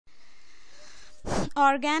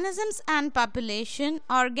Organisms and Population,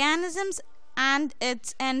 Organisms and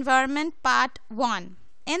its Environment, Part 1.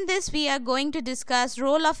 In this we are going to discuss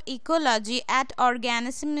role of ecology at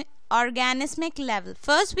organismic level.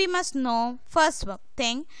 First we must know first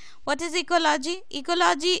thing, what is ecology?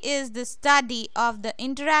 Ecology is the study of the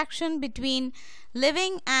interaction between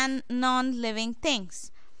living and non-living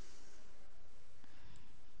things.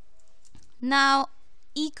 Now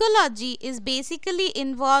ecology is basically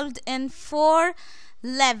involved in 4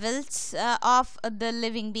 levels of the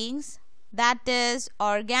living beings, that is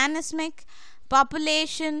organismic,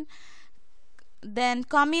 population, then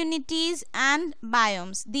communities and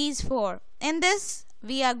biomes. These 4. In this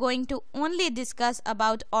we are going to only discuss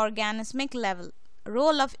about organismic level,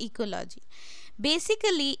 role of ecology.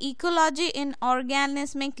 Basically ecology in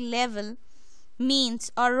organismic level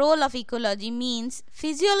means, or role of ecology means,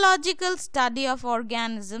 physiological study of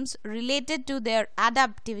organisms related to their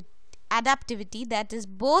adaptivity, that is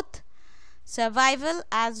both survival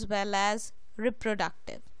as well as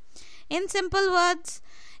reproductive. In simple words,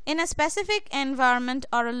 in a specific environment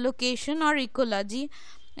or a location or ecology,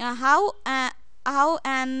 how an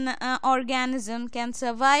organism can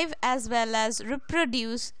survive as well as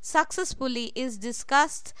reproduce successfully is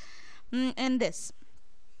discussed in this,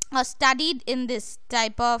 or studied in this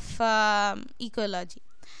type of ecology.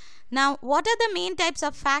 Now, what are the main types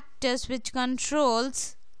of factors which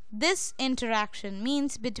controls this interaction,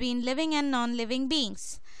 means between living and non-living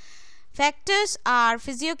beings? Factors are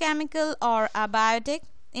physiochemical or abiotic,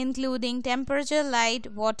 including temperature,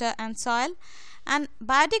 light, water and soil, and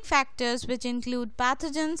biotic factors which include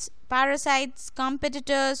pathogens, parasites,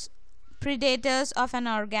 competitors, predators of an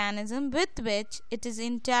organism with which it is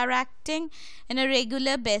interacting in a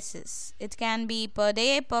regular basis. It can be per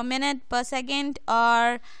day, per minute, per second,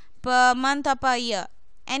 or per month or per year,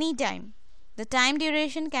 any time. The time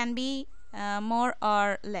duration can be more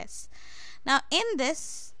or less. Now in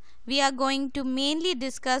this we are going to mainly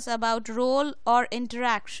discuss about role or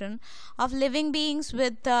interaction of living beings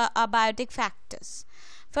with abiotic factors.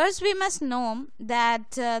 First we must know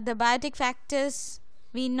that the biotic factors,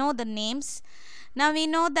 we know the names. Now we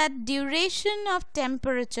know that duration of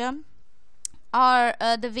temperature, or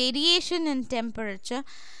the variation in temperature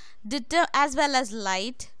as well as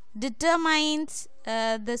light, determines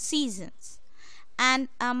the seasons, and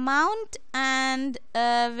amount and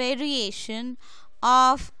variation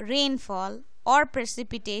of rainfall or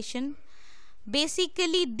precipitation.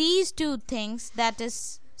 Basically these 2 things, that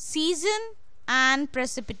is season and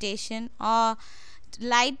precipitation, or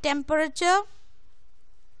light, temperature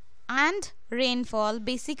and rainfall,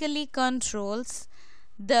 basically controls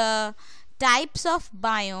the types of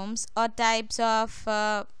biomes, or types of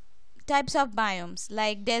biomes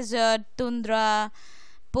like desert, tundra,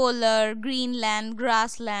 polar, greenland,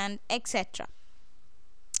 grassland, etc.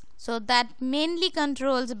 So that mainly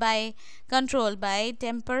controlled by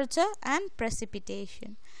temperature and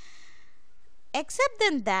precipitation. Except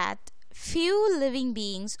than that, few living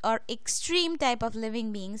beings or extreme type of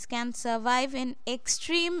living beings can survive in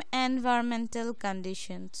extreme environmental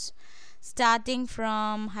conditions, starting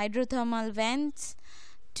from hydrothermal vents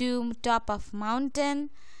to top of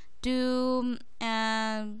mountain to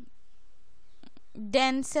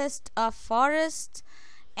densest of forests.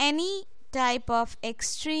 Any type of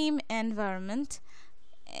extreme environment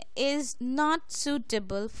is not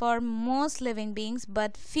suitable for most living beings,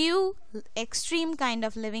 but few extreme kind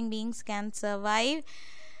of living beings can survive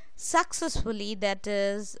successfully, that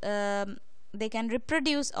is they can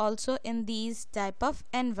reproduce also in these type of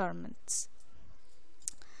environments.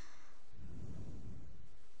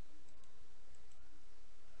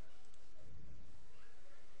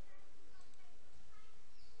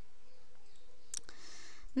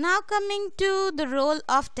 Now coming to the role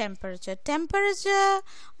of temperature. Temperature,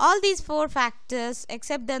 all these 4 factors,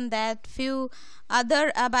 except then that few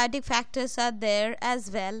other abiotic factors are there as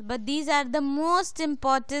well, but these are the most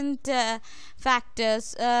important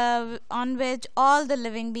factors on which all the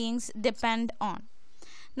living beings depend on.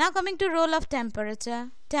 Now coming to role of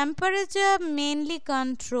temperature. Temperature mainly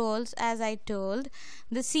controls, as I told,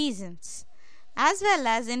 the seasons, as well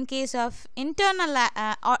as in case of internal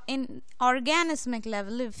or in organismic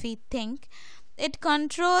level, if we think, it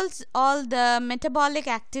controls all the metabolic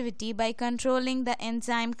activity by controlling the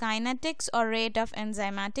enzyme kinetics or rate of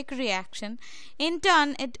enzymatic reaction. In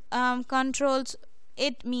turn,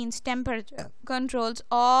 temperature controls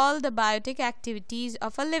all the biotic activities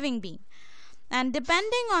of a living being. And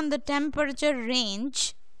depending on the temperature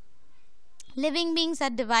range, living beings are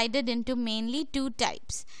divided into mainly 2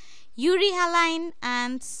 types: urethermal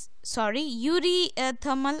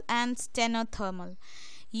and stenothermal.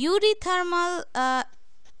 Euthermal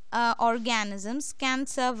organisms can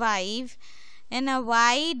survive in a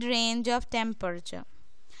wide range of temperature.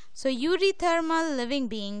 So euthermal living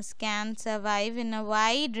beings can survive in a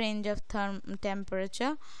wide range of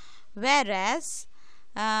temperature, whereas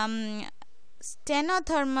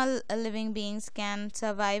stenothermal living beings can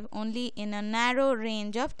survive only in a narrow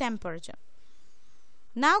range of temperature.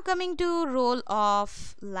 Now coming to role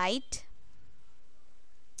of light.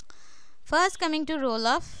 First coming to role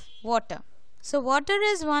of water. So water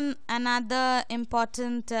is one another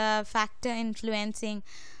important factor influencing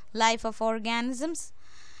life of organisms.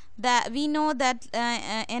 That we know that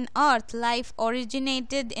in earth life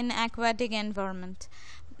originated in aquatic environment,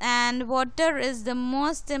 and water is the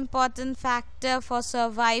most important factor for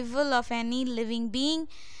survival of any living being,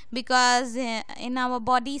 because in our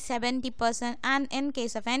body 70%, and in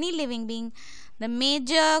case of any living being the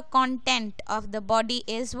major content of the body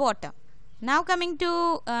is water. Now coming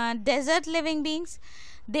to desert living beings,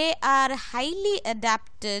 they are highly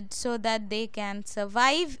adapted so that they can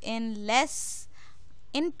survive in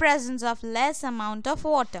presence of less amount of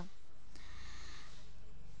water.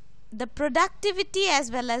 The productivity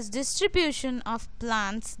as well as distribution of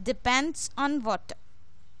plants depends on water.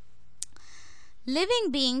 Living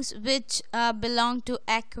beings which belong to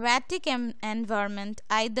aquatic environment,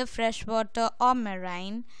 either freshwater or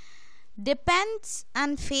marine, depends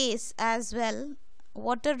and face as well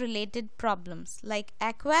water related problems. Like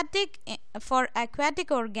for aquatic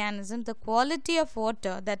organisms, the quality of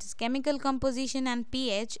water, that is chemical composition and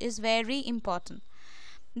pH, is very important,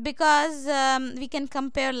 because we can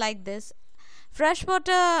compare like this.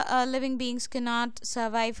 Freshwater living beings cannot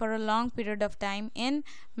survive for a long period of time in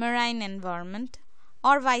marine environment,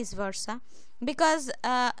 or vice versa, because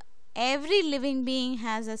every living being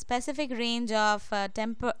has a specific range of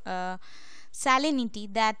salinity,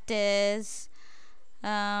 that is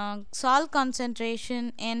salt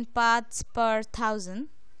concentration in parts per thousand.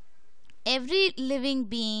 Every living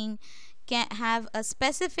being can have a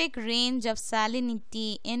specific range of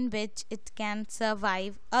salinity in which it can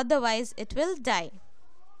survive, otherwise it will die.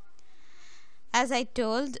 As I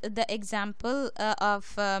told, the example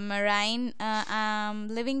of marine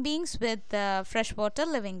living beings with freshwater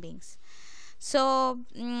living beings. So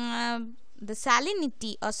the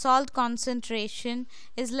salinity or salt concentration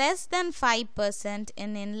is less than 5%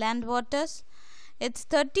 in inland waters. It's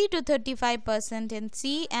 30 to 35% in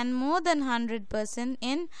sea, and more than 100%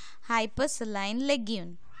 in hypersaline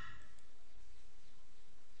lagoon.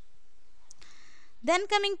 Then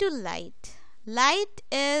coming to light. Light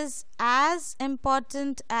is as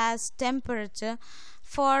important as temperature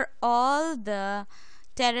for all the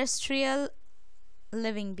terrestrial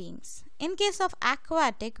living beings. In case of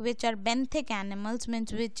aquatic, which are benthic animals,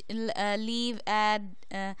 which live at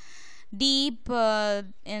deep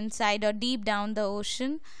inside or deep down the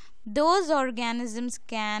ocean, those organisms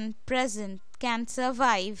can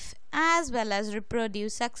survive as well as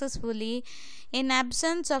reproduce successfully in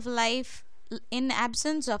absence of light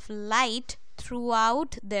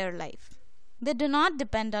throughout their life. They do not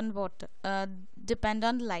depend on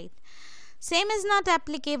light. Same is not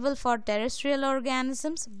applicable for terrestrial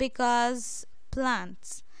organisms, because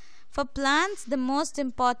for plants the most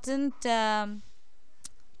important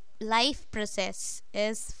life process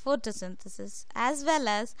is photosynthesis, as well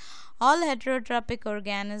as all heterotrophic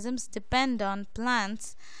organisms depend on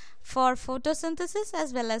plants for photosynthesis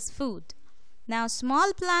as well as food. Now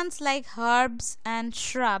small plants like herbs and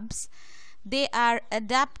shrubs, they are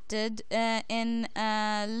adapted in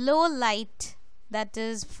low light, that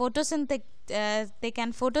is they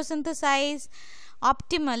can photosynthesize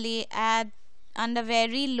optimally under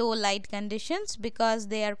very low light conditions, because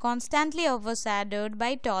they are constantly overshadowed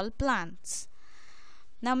by tall plants.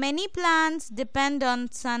 Now many plants depend on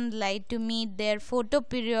sunlight to meet their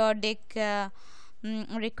photoperiodic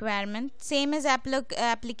requirement. Same is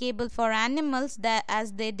applicable for animals, that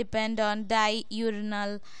as they depend on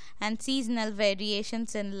diurnal and seasonal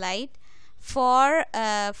variations in light for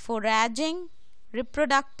foraging,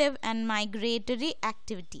 reproductive and migratory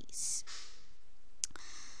activities.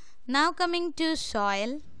 Now coming to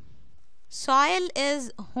soil. Soil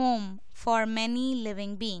is home for many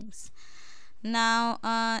living beings. Now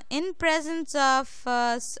in presence of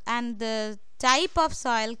and the type of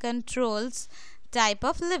soil controls type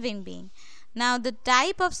of living being. Now the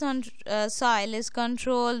type of soil is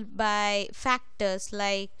controlled by factors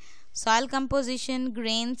like soil composition,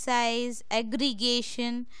 grain size,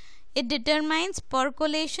 aggregation. It determines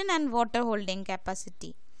percolation and water holding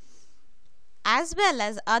capacity, as well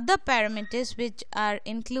as other parameters which are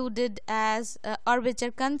included as or which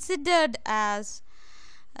are considered as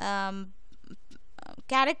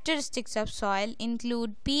characteristics of soil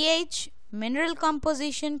include pH, mineral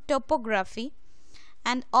composition, topography,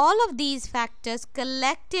 and all of these factors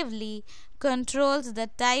collectively controls the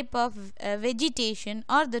type of vegetation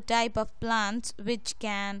or the type of plants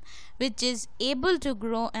which is able to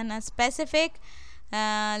grow in a specific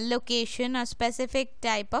location or specific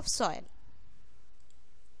type of soil.